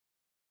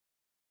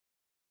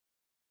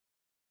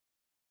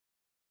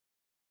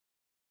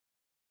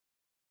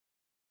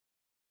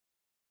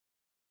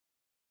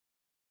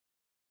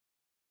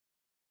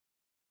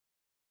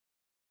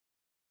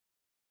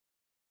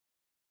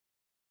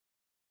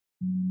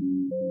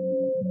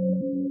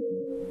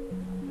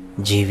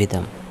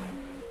జీవితం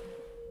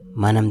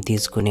మనం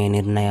తీసుకునే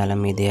నిర్ణయాల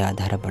మీదే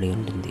ఆధారపడి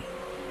ఉంటుంది.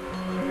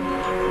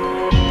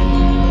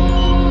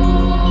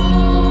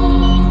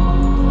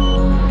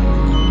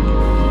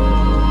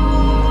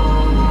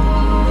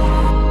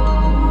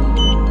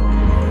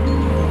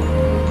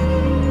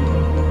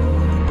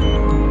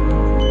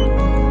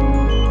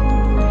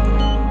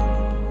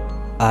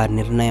 ఆ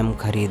నిర్ణయం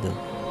ఖరీదు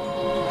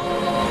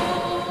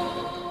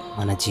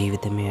మన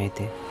జీవితమే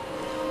అయితే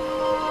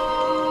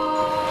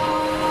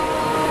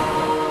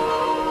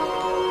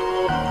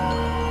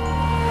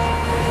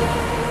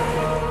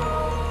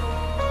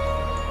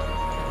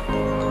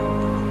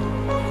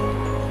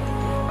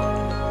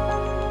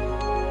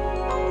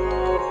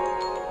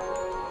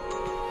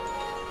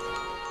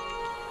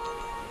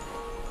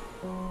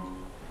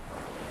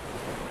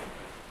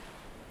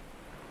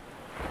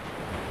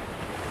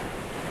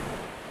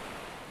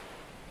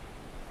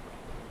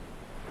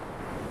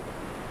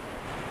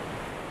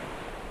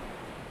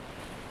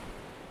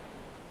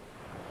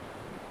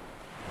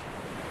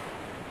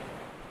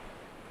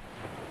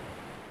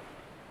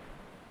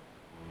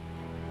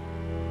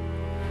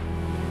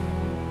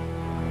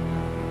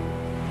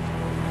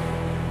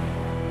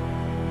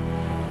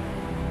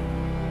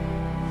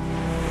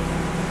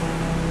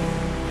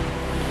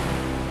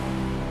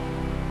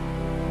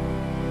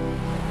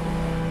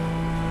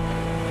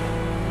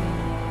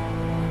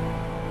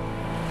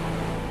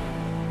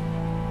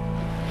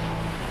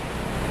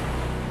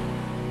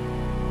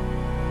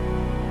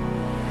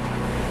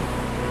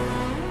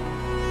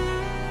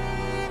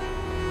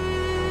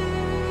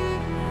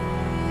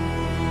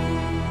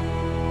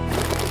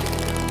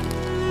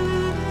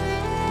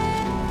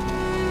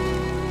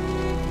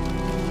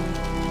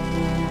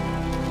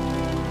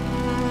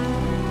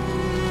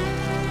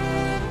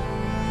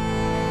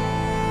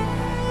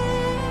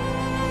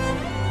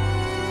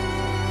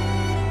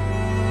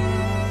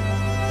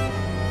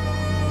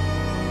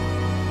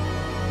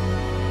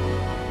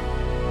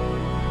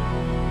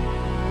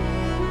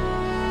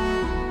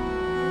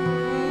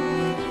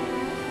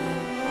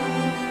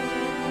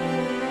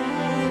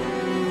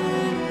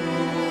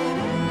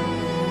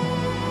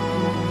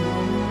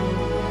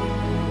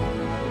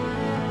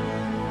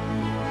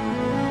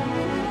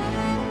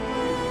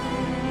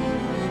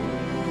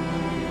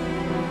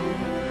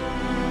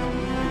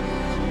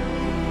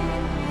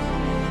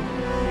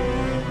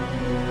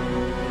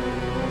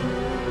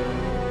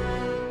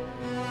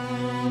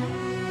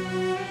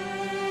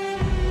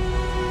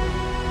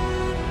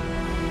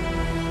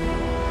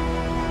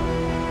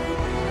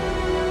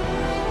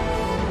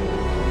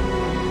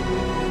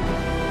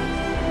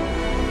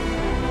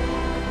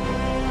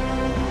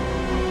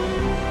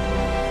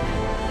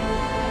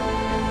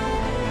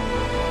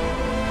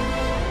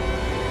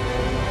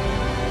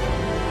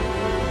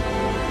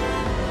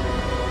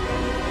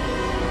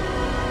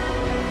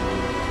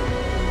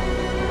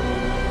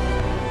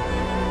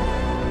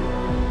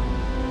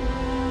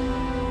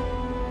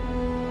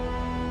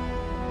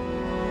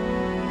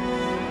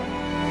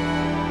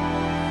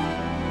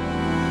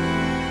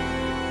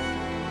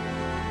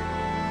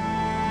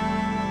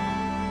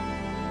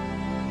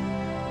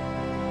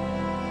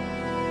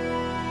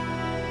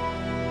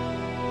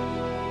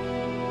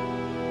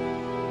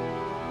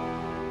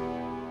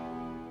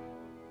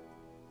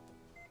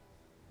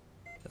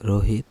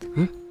Rohit,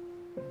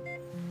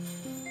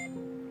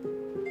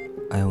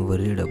 I am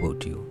worried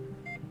about you.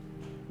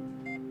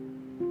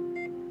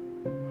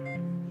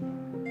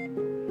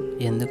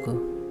 ఎందుకు?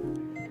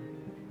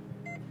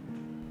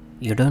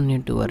 You don't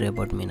need to worry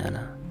about me,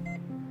 Nana.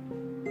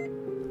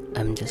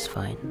 I'm just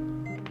fine.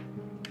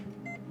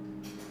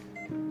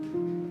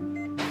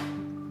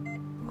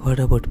 What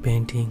about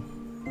painting?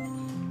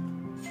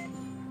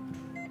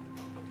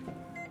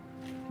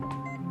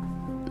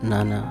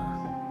 Nana,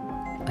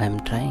 I'm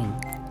trying.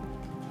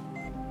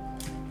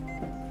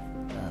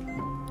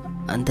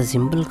 అంత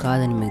సింపుల్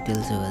కాదని మీకు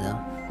తెలుసు కదా.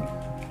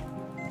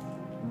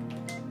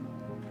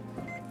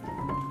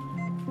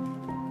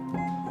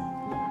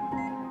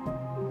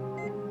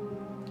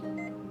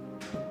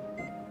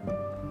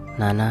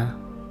 నానా,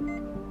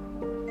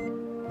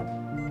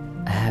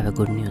 I have a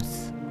good news.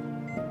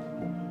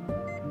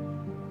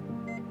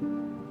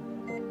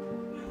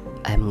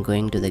 I'm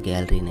going to the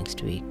gallery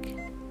next week.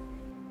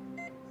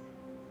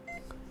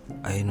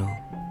 I know.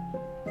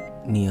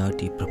 నీ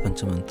art ఈ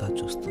ప్రపంచమంతా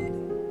చూస్తుంది.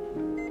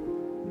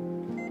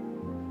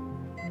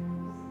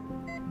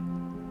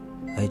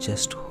 I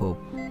just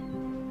hope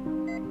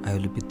I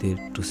will be there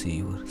to see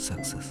your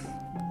success.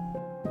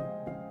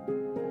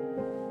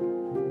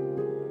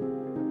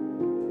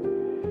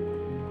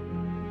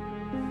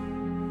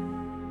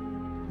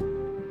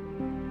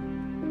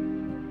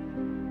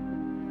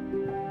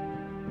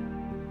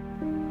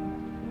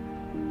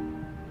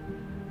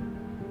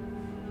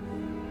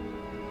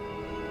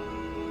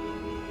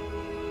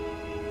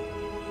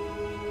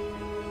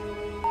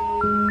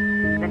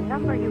 The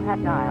number you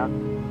have dialed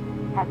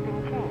has been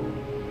changed.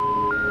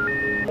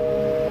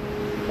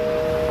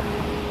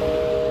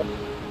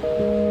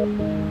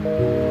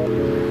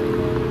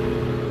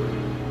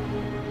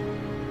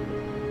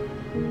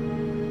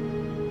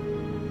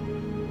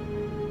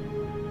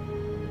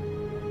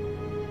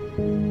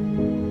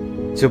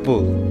 చెప్పు.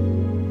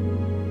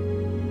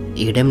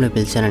 ఈ టైంలో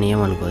పిలిచానని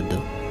ఏమనుకోవద్దు.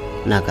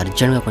 నాకు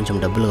అర్జెంట్గా కొంచెం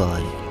డబ్బులు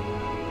కావాలి.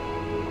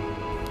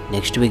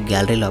 నెక్స్ట్ వీక్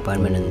గ్యాలరీలో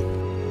అపాయింట్మెంట్ ఉంది.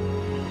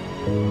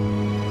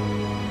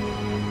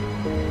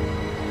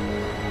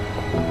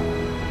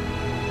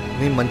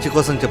 నీ మంచి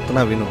కోసం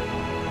చెప్తున్నా విను.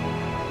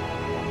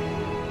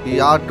 ఈ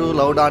ఆర్ట్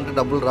లౌడా అంటే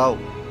డబ్బులు రావు.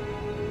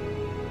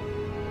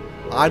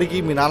 ఆడికి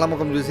మీ నాన్న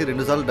ముఖం చూసి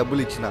 2 సార్లు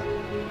డబ్బులు ఇచ్చిన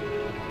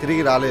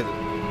తిరిగి రాలేదు.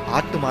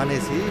 ఆర్ట్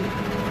మానేసి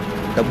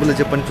డబ్బులు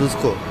చెప్పని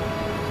చూసుకో.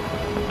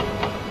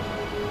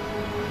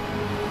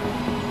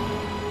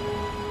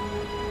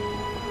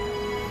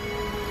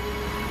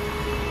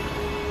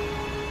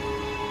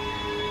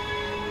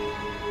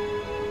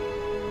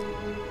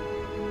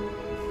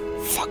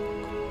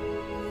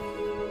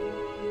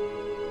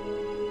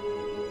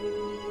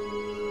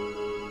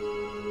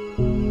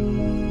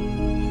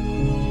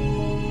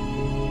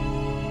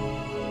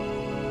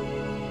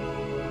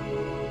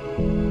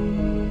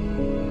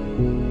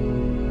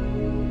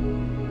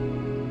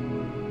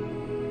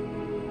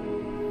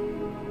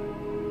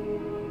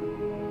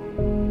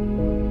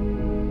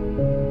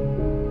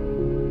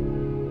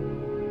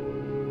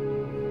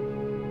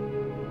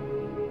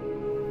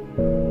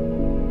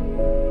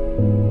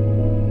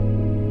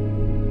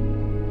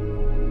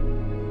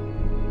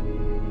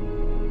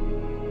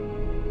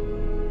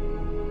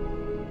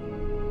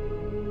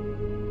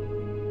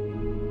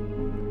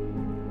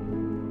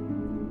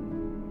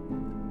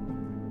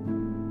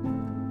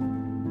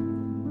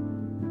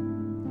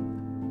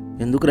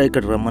 ఎందుకురా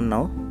ఇక్కడ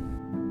రమ్మన్నావు?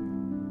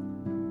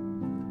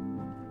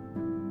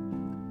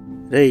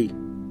 రేయ్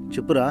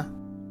చెప్పురా,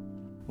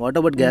 వాట్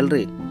అబౌట్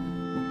గ్యాలరీ?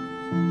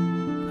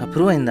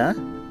 అప్రూవ్ అయిందా?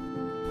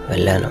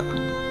 వెళ్ళాను,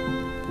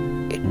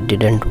 ఇట్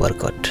డిడెంట్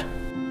వర్కౌట్.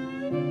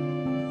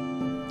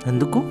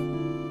 ఎందుకు?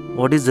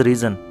 What is the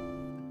reason?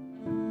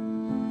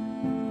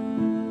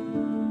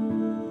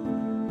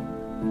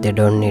 They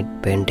don't need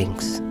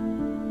paintings.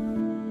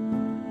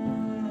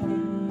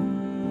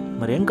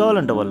 మరేం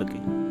కావాలంట వాళ్ళకి?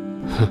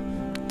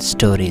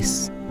 Stories.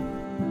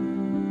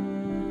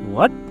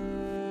 What?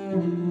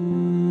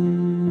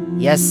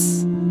 Yes,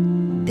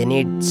 they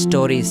need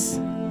stories.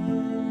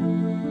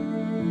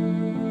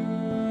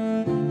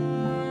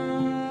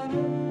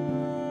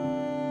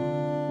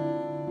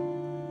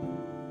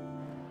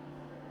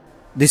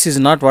 This is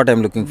not what I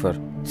am looking for.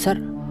 Sir,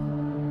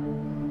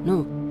 no,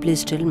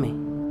 please tell me.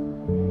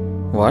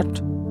 What?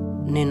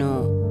 నేను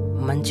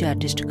మంచి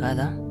artist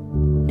కాదా?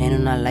 నేను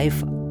నా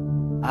life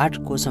art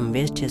కోసం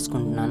waste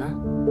చేసుకుంటున్నానా?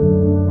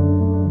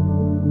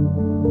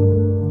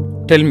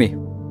 Tell me,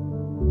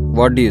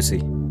 what do you see?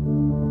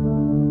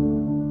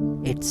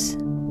 It's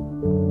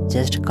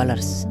just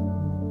colors.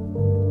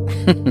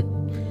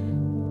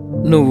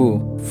 నువ్వు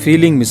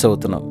feeling miss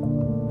అవుతున్నావు.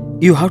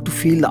 You have to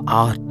feel the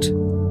art.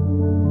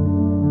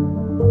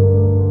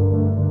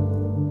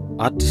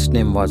 Artist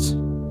name was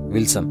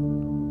Wilson.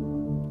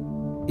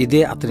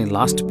 ఇదే అతని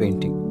లాస్ట్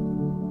పెయింటింగ్.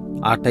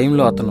 ఆ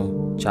టైంలో అతను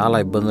చాలా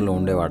ఇబ్బందుల్లో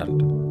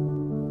ఉండేవాడంట.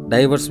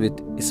 Divorce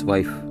with his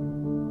wife.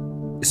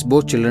 His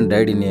both children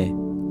died in a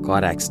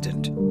car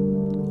accident.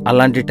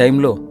 అలాంటి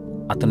టైంలో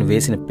అతను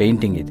వేసిన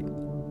పెయింటింగ్ ఇది.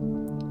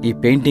 ఈ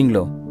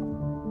పెయింటింగ్లో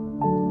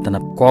తన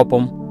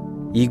కోపం,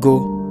 ఈగో,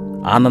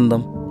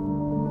 ఆనందం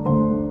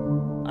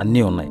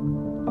అన్నీ ఉన్నాయి.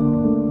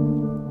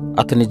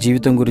 అతని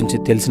జీవితం గురించి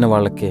తెలిసిన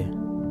వాళ్ళకే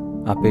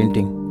ఆ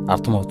పెయింటింగ్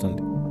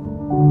అర్థమవుతుంది.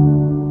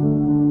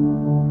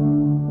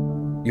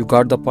 You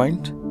got the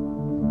point?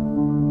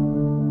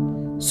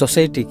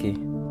 సొసైటీకి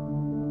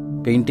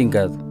పెయింటింగ్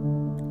కాదు,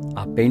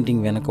 ఆ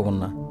పెయింటింగ్ వెనక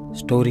ఉన్న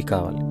స్టోరీ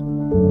కావాలి.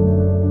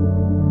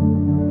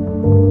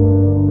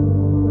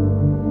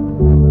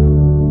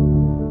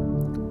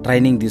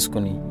 ట్రైనింగ్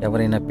తీసుకొని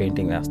ఎవరైనా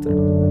పెయింటింగ్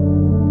వేస్తాడు,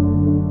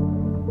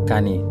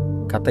 కానీ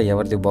కథ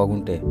ఎవరిది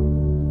బాగుంటే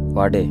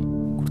వాడే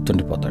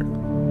గుర్తుండిపోతాడు.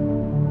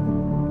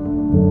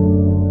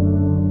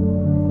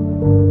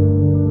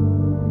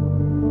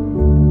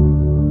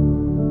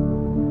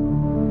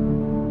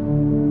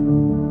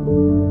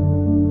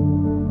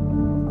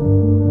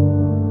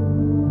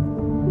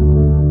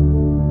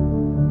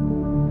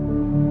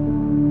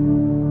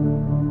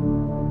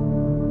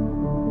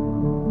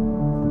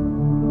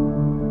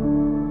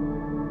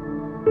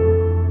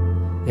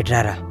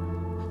 ఇట్రారా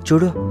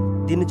చూడు,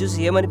 దీన్ని చూసి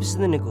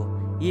ఏమనిపిస్తుంది నీకు?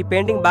 ఈ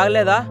పెయింటింగ్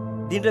బాగలేదా?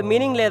 దీంట్లో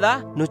మీనింగ్ లేదా?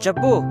 నువ్వు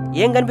చెప్పు,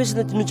 ఏం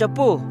కనిపిస్తుంది? నువ్వు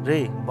చెప్పు. రే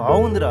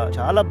బాగుందిరా,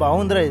 చాలా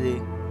బాగుందిరా. ఇది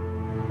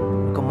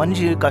ఒక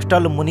మనిషి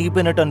కష్టాల్లో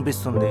మునిగిపోయినట్టు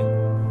అనిపిస్తుంది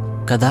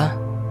కదా.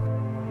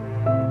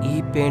 ఈ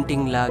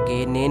పెయింటింగ్ లాగే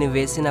నేను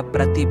వేసిన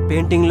ప్రతి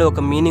పెయింటింగ్లో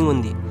ఒక మీనింగ్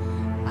ఉంది.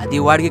 అది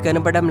వాడికి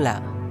కనపడంలా.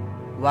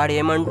 వాడు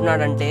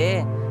ఏమంటున్నాడంటే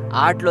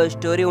ఆర్ట్లో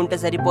స్టోరీ ఉంటే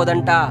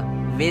సరిపోదంట,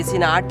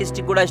 వేసిన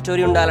ఆర్టిస్ట్కి కూడా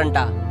స్టోరీ ఉండాలంట.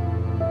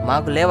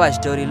 మాకు లేవా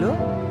స్టోరీలు?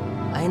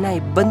 అయినా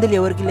ఇబ్బందులు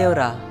ఎవరికి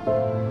లేవురా.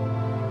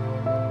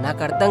 నాకు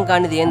అర్థం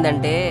కానిది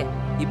ఏంటంటే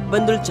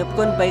ఇబ్బందులు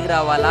చెప్పుకొని పైకి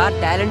రావాలా,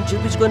 టాలెంట్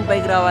చూపించుకొని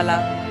పైకి రావాలా?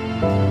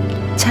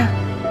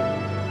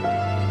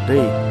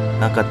 రే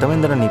నాకు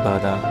అర్థమైందిరా నీ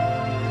బాధ,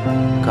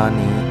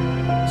 కానీ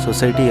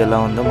సొసైటీ ఎలా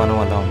ఉందో మనం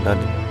అలా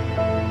ఉండాలి.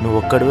 నువ్వు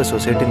ఒక్కడివే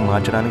సొసైటీని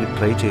మార్చడానికి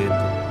ట్రై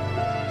చేయొద్దు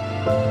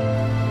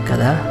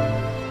కదా.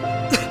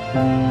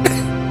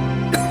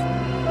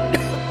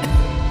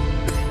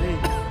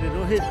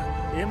 రోహిత్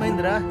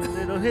ఏమైందిరా?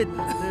 రోహిత్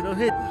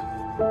రోహిత్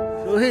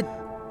రోహిత్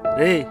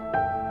రే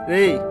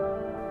రే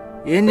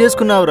ఏం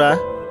చేసుకున్నావురా?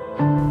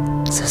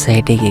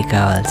 సొసైటీకి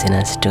కావాల్సిన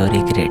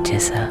స్టోరీ క్రియేట్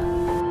చేశా.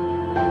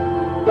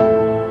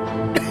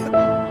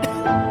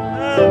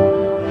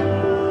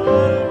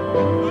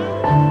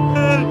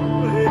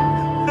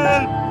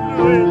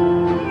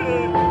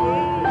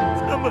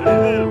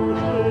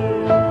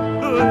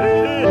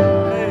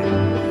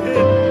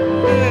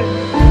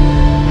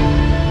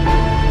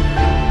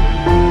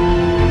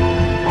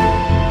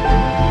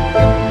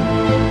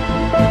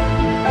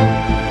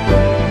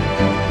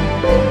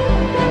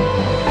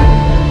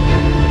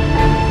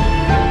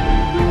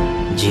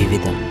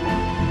 జీవితం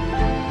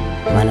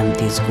మనం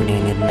తీసుకునే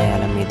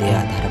నిర్ణయాల మీదే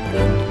ఆధారపడి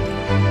ఉంటుంది.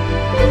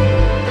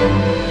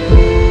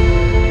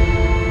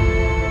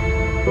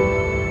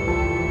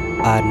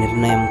 ఆ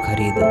నిర్ణయం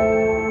ఖరీదు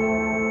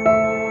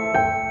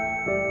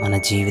మన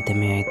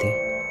జీవితమే అయితే.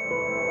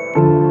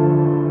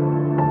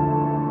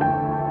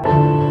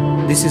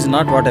 This is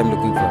not what I'm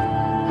looking for.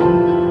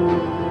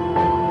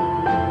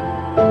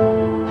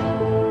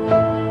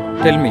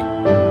 Tell me,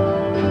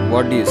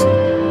 what do you say?